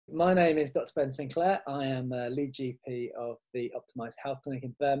My name is Dr. Ben Sinclair. I am a lead GP of the Optimised Health Clinic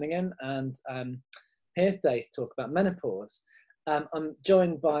in Birmingham, and I'm here today to talk about menopause. I'm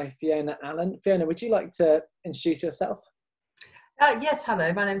joined by Fiona Allan. Fiona, would you like to introduce yourself? Yes,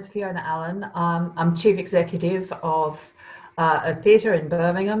 hello, my name is Fiona Allan. I'm Chief Executive of a theatre in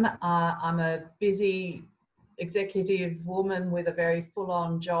Birmingham. I'm a busy executive woman with a very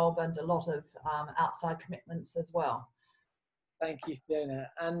full-on job and a lot of outside commitments as well. Thank you, Fiona.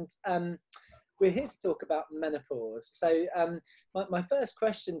 And we're here to talk about menopause. So my first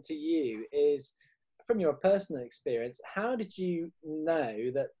question to you is, from your personal experience, how did you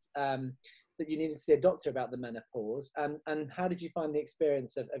know that that you needed to see a doctor about the menopause, and how did you find the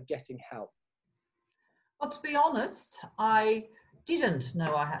experience of getting help? Well, to be honest, I didn't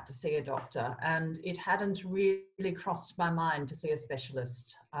know I had to see a doctor, and it hadn't really crossed my mind to see a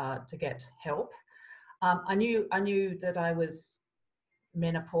specialist to get help. I knew that I was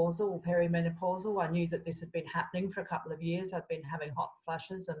menopausal or perimenopausal. I knew that this had been happening for a couple of years. I'd been having hot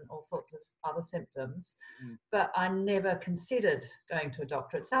flashes and all sorts of other symptoms, but I never considered going to a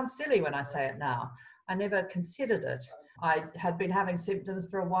doctor. It sounds silly when I say it now. I never considered it. I had been having symptoms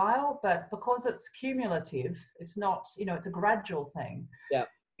for a while, but because it's cumulative, it's not, it's a gradual thing. Yeah.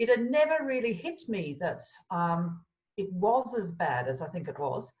 It had never really hit me that it was as bad as I think it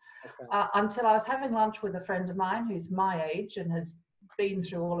was. Okay. Until I was having lunch with a friend of mine who's my age and has been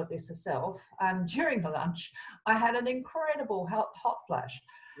through all of this herself, and during the lunch I had an incredible hot flash.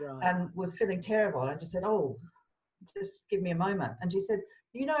 Right. And was feeling terrible. I just said, "Oh, just give me a moment." And she said,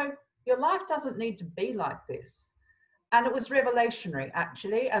 "Your life doesn't need to be like this." And it was revelationary,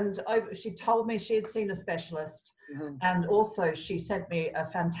 actually. And she told me she had seen a specialist. Mm-hmm. And also she sent me a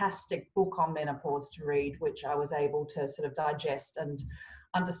fantastic book on menopause to read, which I was able to sort of digest and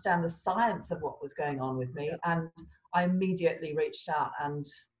understand the science of what was going on with me. Yeah. And I immediately reached out and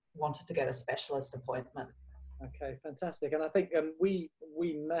wanted to get a specialist appointment. Okay, fantastic. And I think we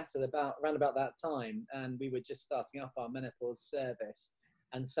met at around about that time, and we were just starting up our menopause service.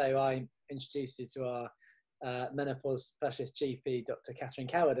 And so I introduced you to our menopause specialist GP, Dr. Catherine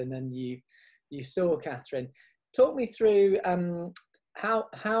Coward, and then you saw Catherine. Talk me through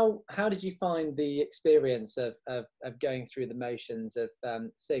how did you find the experience of going through the motions of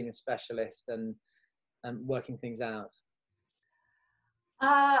seeing a specialist and working things out?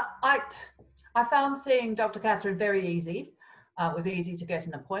 I found seeing Dr. Catherine very easy. It was easy to get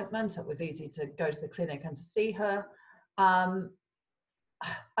an appointment. It was easy to go to the clinic and to see her.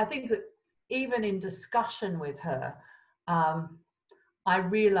 I think that even in discussion with her, I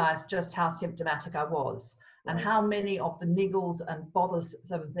realized just how symptomatic I was. Right. And how many of the niggles and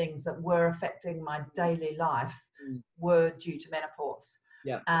bothersome things that were affecting my daily life were due to menopause.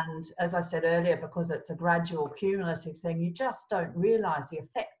 Yeah. And as I said earlier, because it's a gradual cumulative thing, you just don't realize the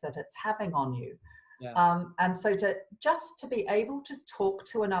effect that it's having on you. Yeah. And so to be able to talk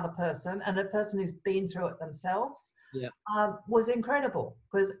to another person, and a person who's been through it themselves, yeah, was incredible.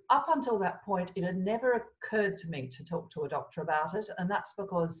 Because up until that point, it had never occurred to me to talk to a doctor about it. And that's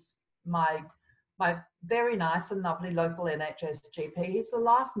because my very nice and lovely local NHS GP, he's the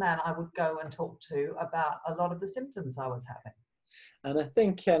last man I would go and talk to about a lot of the symptoms I was having. And I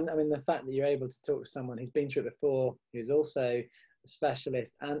think, the fact that you're able to talk to someone who's been through it before, who's also a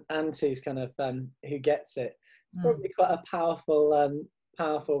specialist, and who's kind of who gets it, probably quite a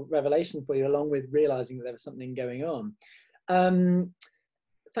powerful revelation for you, along with realizing that there was something going on.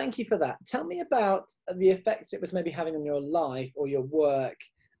 Thank you for that. Tell me about the effects it was maybe having on your life or your work.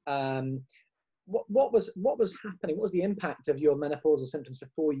 What was happening? What was the impact of your menopausal symptoms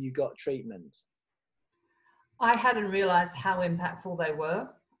before you got treatment? I hadn't realized how impactful they were.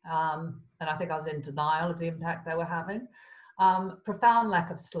 And I think I was in denial of the impact they were having. Profound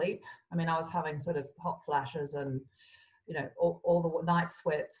lack of sleep. I was having sort of hot flashes and, all the night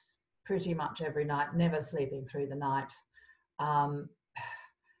sweats pretty much every night, never sleeping through the night.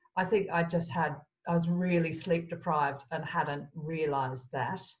 I think I was really sleep deprived and hadn't realized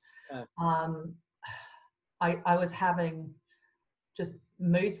that. I was having just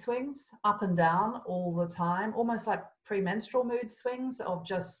mood swings up and down all the time, almost like premenstrual mood swings of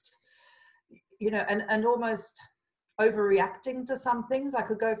just, and almost overreacting to some things. I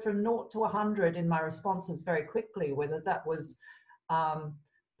could go from 0 to 100 in my responses very quickly, whether that was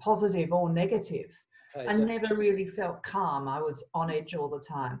positive or negative. Okay, I never really felt calm. I was on edge all the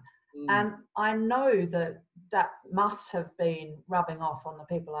time. And I know that must have been rubbing off on the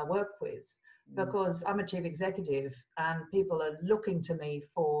people I work with, because I'm a chief executive and people are looking to me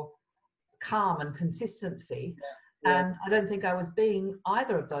for calm and consistency. Yeah. And I don't think I was being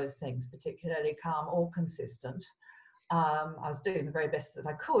either of those things, particularly calm or consistent. I was doing the very best that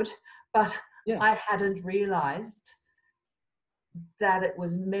I could, but Yeah. I hadn't realized that it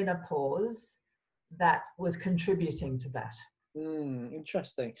was menopause that was contributing to that.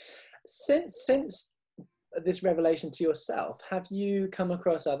 Interesting. Since this revelation to yourself, have you come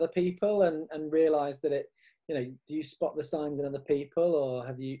across other people and realized that it, you know, do you spot the signs in other people, or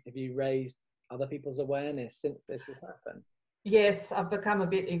have you raised other people's awareness since this has happened? Yes, I've become a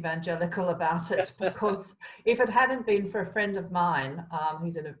bit evangelical about it, because if it hadn't been for a friend of mine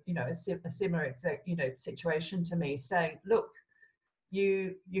who's in a similar situation to me, saying, look,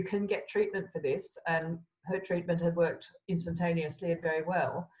 you can get treatment for this, and her treatment had worked instantaneously and very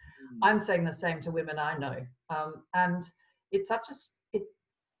well. I'm saying the same to women I know, and it's such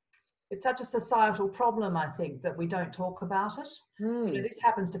a societal problem, I think, that we don't talk about it. You know, this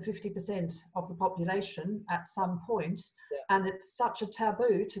happens to 50% of the population at some point, and it's such a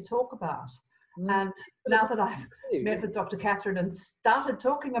taboo to talk about. And now that I've met with Dr. Catherine and started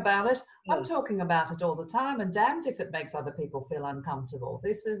talking about it, I'm talking about it all the time, and damned if it makes other people feel uncomfortable.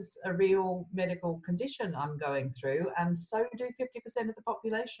 This is a real medical condition I'm going through, and so do 50% of the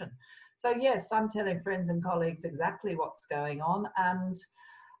population. So yes, I'm telling friends and colleagues exactly what's going on, and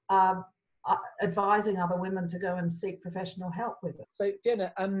advising other women to go and seek professional help with it. So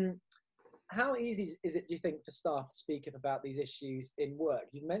Fiona, how easy is it, do you think, for staff to speak up about these issues in work?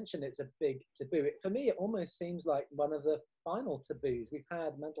 You mentioned it's a big taboo. For me, it almost seems like one of the final taboos. We've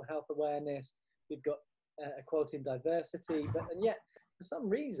had mental health awareness, we've got equality and diversity, and yet for some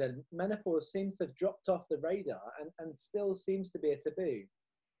reason, menopause seems to have dropped off the radar and still seems to be a taboo.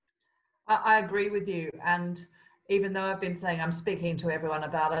 I agree with you. And even though I've been saying I'm speaking to everyone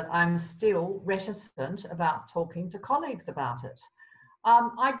about it, I'm still reticent about talking to colleagues about it.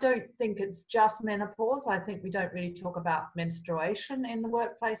 I don't think it's just menopause. I think we don't really talk about menstruation in the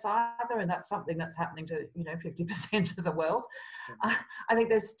workplace either, and that's something that's happening to 50% of the world. I think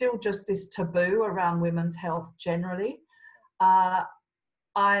there's still just this taboo around women's health generally. I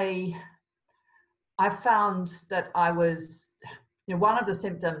found that I was, one of the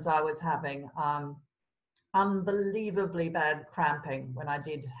symptoms I was having unbelievably bad cramping when I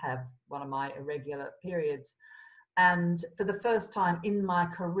did have one of my irregular periods. And for the first time in my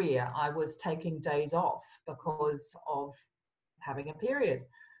career, I was taking days off because of having a period.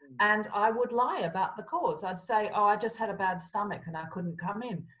 And I would lie about the cause. I'd say, oh, I just had a bad stomach and I couldn't come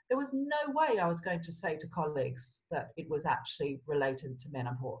in. There was no way I was going to say to colleagues that it was actually related to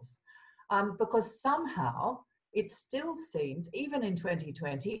menopause. Because somehow it still seems, even in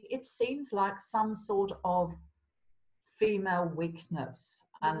 2020, it seems like some sort of female weakness.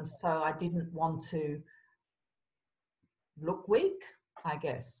 And so I didn't want to look weak, I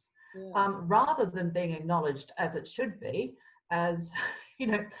guess, rather than being acknowledged as it should be, as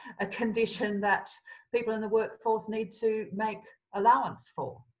a condition that people in the workforce need to make allowance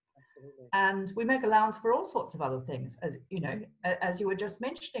for. Absolutely. And we make allowance for all sorts of other things, as you were just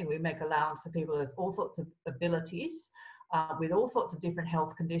mentioning. We make allowance for people with all sorts of abilities, with all sorts of different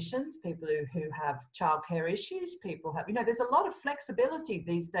health conditions, people who have childcare issues, people have, there's a lot of flexibility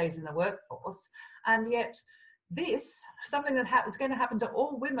these days in the workforce, and yet something that is going to happen to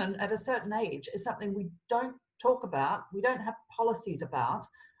all women at a certain age, is something we don't talk about, we don't have policies about,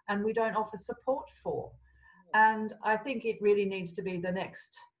 and we don't offer support for. And I think it really needs to be the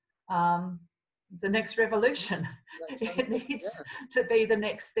next revolution. It needs to be the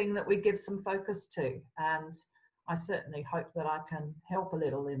next thing that we give some focus to. And I certainly hope that I can help a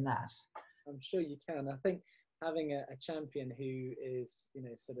little in that. I'm sure you can. I think having a champion who is,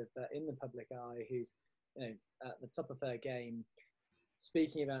 sort of in the public eye, who's at the top of her game,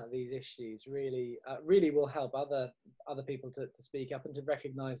 speaking about these issues, really will help other people to speak up and to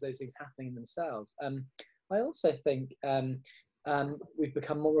recognise those things happening in themselves. I also think we've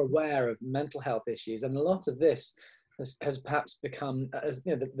become more aware of mental health issues, and a lot of this has perhaps become, as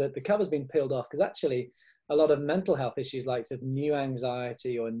the cover's been peeled off, because actually a lot of mental health issues like sort of new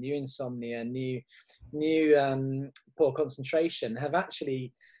anxiety or new insomnia, new poor concentration, have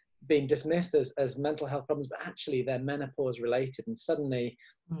actually been dismissed as mental health problems, but actually they're menopause related, and suddenly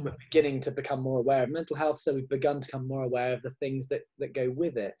we're beginning to become more aware of mental health, so we've begun to become more aware of the things that go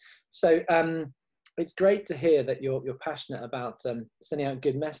with it. So it's great to hear that you're passionate about sending out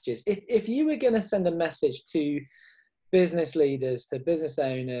good messages. If you were going to send a message to business leaders, to business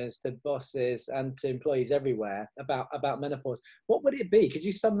owners, to bosses, and to employees everywhere about menopause, what would it be? Could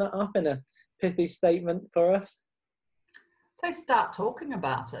you sum that up in a pithy statement for us? So start talking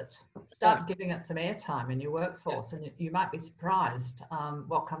about it. Start giving it some airtime in your workforce, and you might be surprised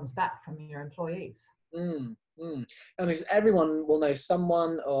what comes back from your employees. I mean, everyone will know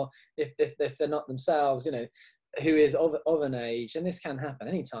someone, or if they're not themselves, who is of an age, and this can happen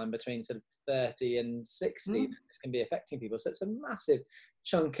anytime between sort of 30 and 60, this can be affecting people. So it's a massive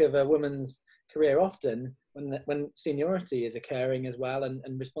chunk of a woman's career, often when seniority is occurring as well, and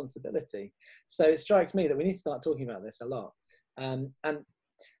responsibility. So it strikes me that we need to start talking about this a lot. And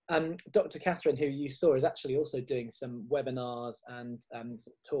Dr. Catherine, who you saw, is actually also doing some webinars and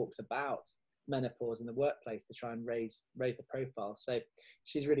sort of talks about menopause in the workplace to try and raise the profile. So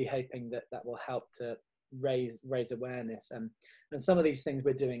she's really hoping that that will help to raise awareness, and some of these things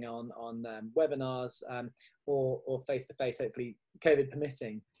we're doing on webinars or face to face, hopefully COVID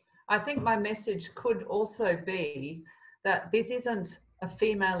permitting. I think my message could also be that this isn't a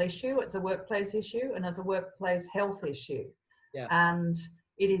female issue, it's a workplace issue, and it's a workplace health issue. Yeah. And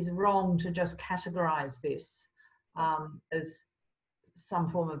it is wrong to just categorize this as some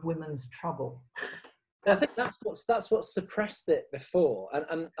form of women's trouble. I think that's what suppressed it before,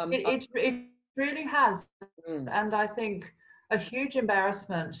 and it really has. And I think a huge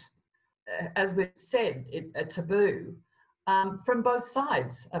embarrassment, as we've said, a taboo from both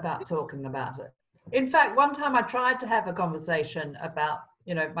sides about talking about it. In fact, one time I tried to have a conversation about,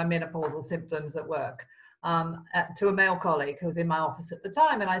 my menopausal symptoms at work to a male colleague who was in my office at the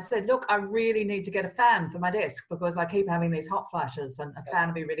time. And I said, look, I really need to get a fan for my desk because I keep having these hot flashes, and a fan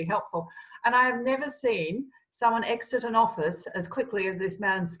would be really helpful. And I have never seen someone exit an office as quickly as this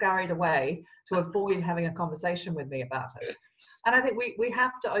man scurried away to avoid having a conversation with me about it. And I think we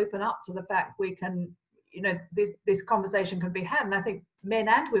have to open up to the fact we can, this conversation can be had. And I think men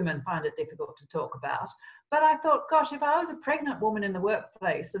and women find it difficult to talk about. But I thought, gosh, if I was a pregnant woman in the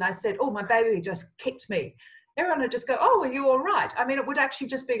workplace and I said, oh, my baby just kicked me, everyone would just go, oh, are you all right? I mean, it would actually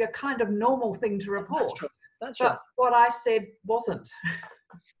just be a kind of normal thing to report. That's but what I said wasn't.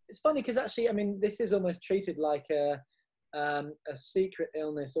 It's funny because actually, I mean, this is almost treated like a secret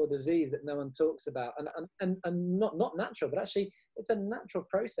illness or disease that no one talks about, and not natural, but actually it's a natural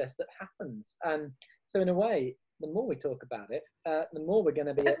process that happens. And so in a way, the more we talk about it, the more we're going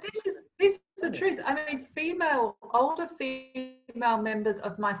to be. But this is the truth. I mean, older female members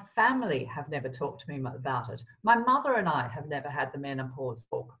of my family have never talked to me about it. My mother and I have never had the menopause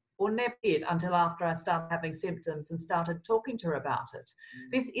talk, or never did until after I started having symptoms and started talking to her about it.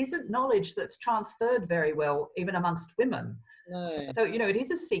 This isn't knowledge that's transferred very well, even amongst women. No. So, it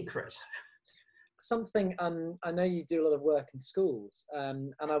is a secret. Something, I know you do a lot of work in schools,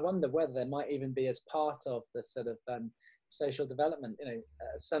 and I wonder whether there might even be, as part of the sort of social development,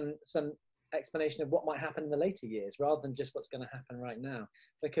 some explanation of what might happen in the later years, rather than just what's going to happen right now.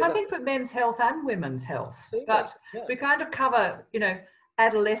 Because I think for men's health and women's health, but we kind of cover,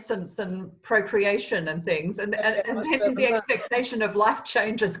 adolescence and procreation and things, and then the expectation of life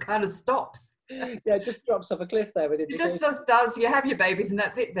changes kind of stops. Yeah, it just drops off a cliff there with education. It just does. You have your babies and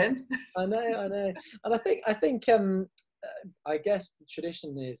that's it then. I know. And I think I guess the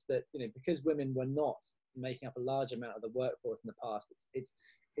tradition is that, because women were not making up a large amount of the workforce in the past,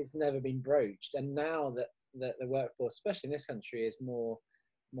 it's never been broached. And now that the workforce, especially in this country, is more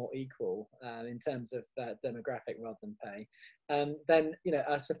equal in terms of demographic rather than pay, then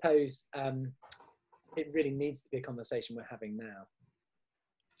I suppose it really needs to be a conversation we're having now.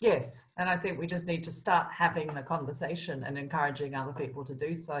 Yes, and I think we just need to start having the conversation and encouraging other people to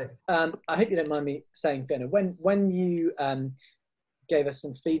do so. I hope you don't mind me saying, Fiona, when you gave us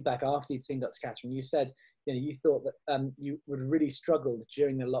some feedback after you'd seen Dr. Catherine, you said you thought that you would have really struggled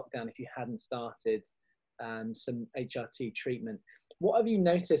during the lockdown if you hadn't started some HRT treatment. What have you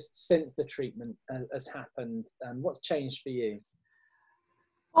noticed since the treatment has happened? What's changed for you?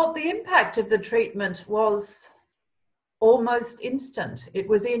 Well, the impact of the treatment was almost instant. It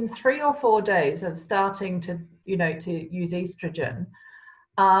was in 3 or 4 days of starting to use estrogen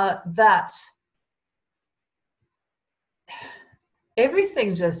that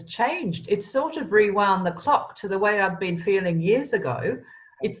everything just changed. It sort of rewound the clock to the way I'd been feeling years ago.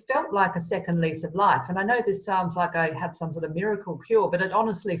 It felt like a second lease of life. And I know this sounds like I had some sort of miracle cure, but it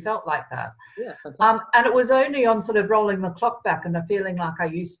honestly felt like that. Yeah, fantastic. And it was only on sort of rolling the clock back and a feeling like I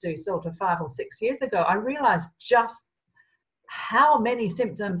used to sort of 5 or 6 years ago, I realized just how many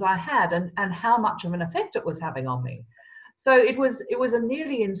symptoms I had and how much of an effect it was having on me. So it was a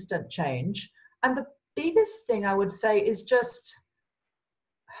nearly instant change. And the biggest thing I would say is just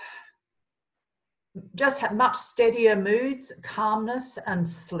have much steadier moods, calmness and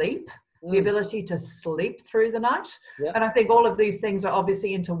sleep, the ability to sleep through the night. Yeah. And I think all of these things are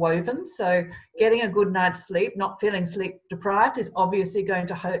obviously interwoven. So getting a good night's sleep, not feeling sleep deprived, is obviously going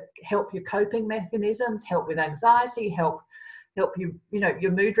to help your coping mechanisms, help with anxiety, help you,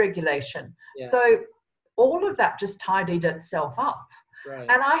 your mood regulation. Yeah. So all of that just tidied itself up. Right.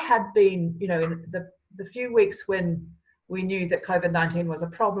 And I had been, in the few weeks when we knew that COVID-19 was a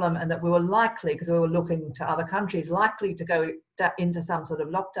problem and that we were likely, because we were looking to other countries, likely to go into some sort of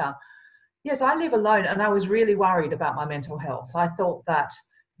lockdown. Yes, I live alone, and I was really worried about my mental health. I thought that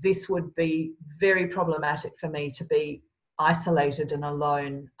this would be very problematic for me to be isolated and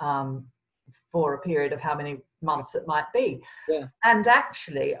alone for a period of how many months it might be. Yeah. And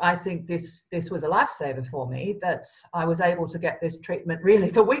actually, I think this was a lifesaver for me, that I was able to get this treatment really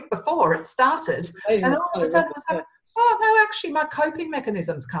the week before it started. Amazing. And all of a sudden it was like, oh no, actually my coping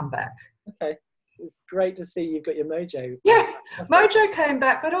mechanisms come back. Okay. It's great to see you've got your mojo. Yeah, mojo came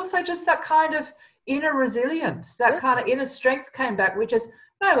back, but also just that kind of inner resilience, that kind of inner strength came back, which is,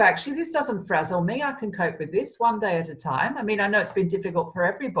 no, actually, this doesn't frazzle me. I can cope with this one day at a time. I mean, I know it's been difficult for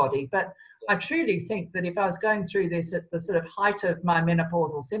everybody, but I truly think that if I was going through this at the sort of height of my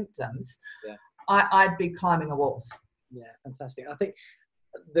menopausal symptoms, I'd be climbing the walls. Yeah, fantastic. I think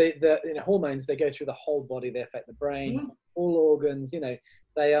the hormones, they go through the whole body. They affect the brain, all organs.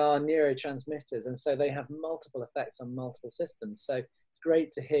 They are neurotransmitters, and so they have multiple effects on multiple systems. So it's great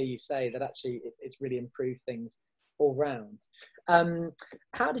to hear you say that actually it's really improved things all round.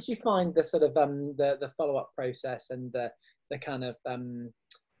 How did you find the sort of the follow-up process and the kind of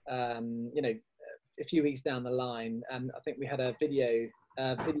a few weeks down the line? I think we had a video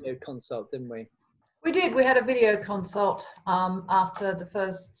consult, didn't we? We did. We had a video consult after the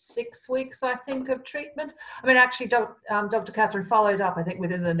first 6 weeks, I think, of treatment. I mean, actually, Dr. Catherine followed up, I think,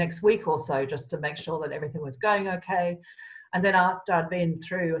 within the next week or so, just to make sure that everything was going okay. And then after I'd been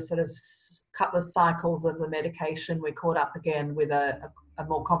through a sort of couple of cycles of the medication, we caught up again with a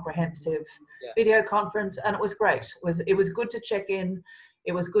more comprehensive video conference, and it was great. It was good to check in.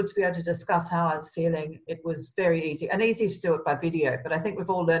 It was good to be able to discuss how I was feeling. It was very easy, and easy to do it by video, but I think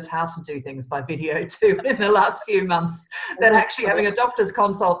we've all learned how to do things by video too in the last few months, that actually having a doctor's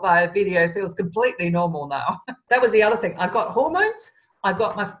consult via video feels completely normal now. That was the other thing. I got hormones. I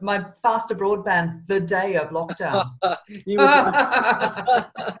got my faster broadband the day of lockdown.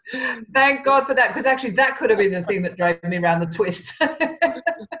 Thank God for that, because actually that could have been the thing that drove me around the twist.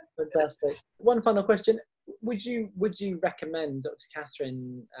 Fantastic. One final question. Would you recommend Dr.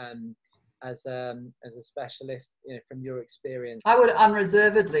 Catherine as a specialist, from your experience? I would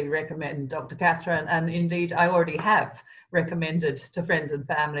unreservedly recommend Dr. Catherine, and indeed I already have recommended to friends and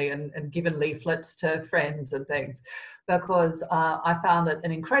family and given leaflets to friends and things, because I found it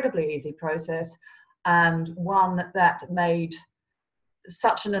an incredibly easy process, and one that made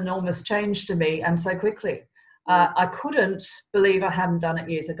such an enormous change to me, and so quickly. I couldn't believe I hadn't done it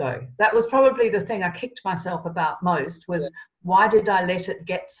years ago. That was probably the thing I kicked myself about most, was why did I let it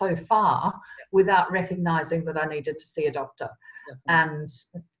get so far without recognizing that I needed to see a doctor? And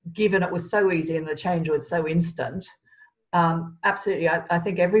given it was so easy and the change was so instant, absolutely, I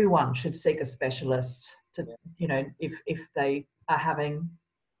think everyone should seek a specialist to, if they are having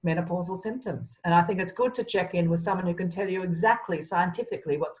menopausal symptoms. And I think it's good to check in with someone who can tell you exactly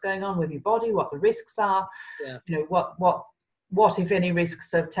scientifically what's going on with your body, what the risks are, what if any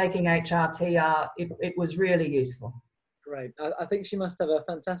risks of taking HRT are. It was really useful. Great. I think she must have a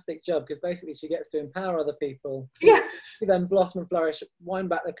fantastic job, because basically she gets to empower other people, see them blossom and flourish, wind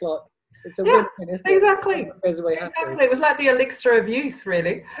back the clock. It's a win-win, isn't it? Exactly. Happy. It was like the elixir of youth,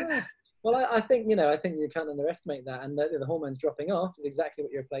 really. Yeah. Well, I think you can't underestimate that, and the hormones dropping off is exactly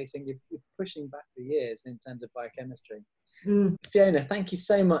what you're replacing. You're pushing back the years in terms of biochemistry. Fiona, thank you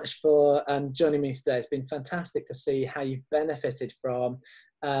so much for joining me today. It's been fantastic to see how you've benefited from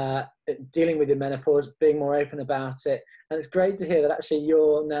dealing with your menopause, being more open about it, and it's great to hear that actually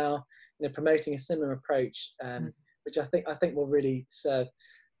you're now promoting a similar approach, which I think will really serve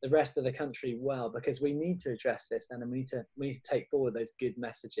the rest of the country well, because we need to address this, and we need to take forward those good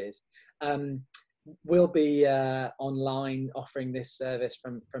messages. We'll be online offering this service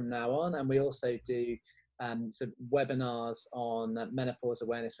from now on, and we also do some webinars on menopause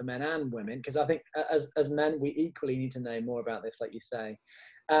awareness for men and women, because I think as men we equally need to know more about this, like you say.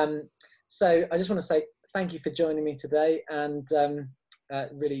 So I just want to say thank you for joining me today, and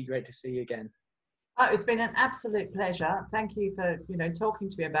really great to see you again. It's been an absolute pleasure. Thank you for talking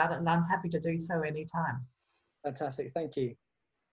to me about it, and I'm happy to do so anytime. Fantastic. Thank you.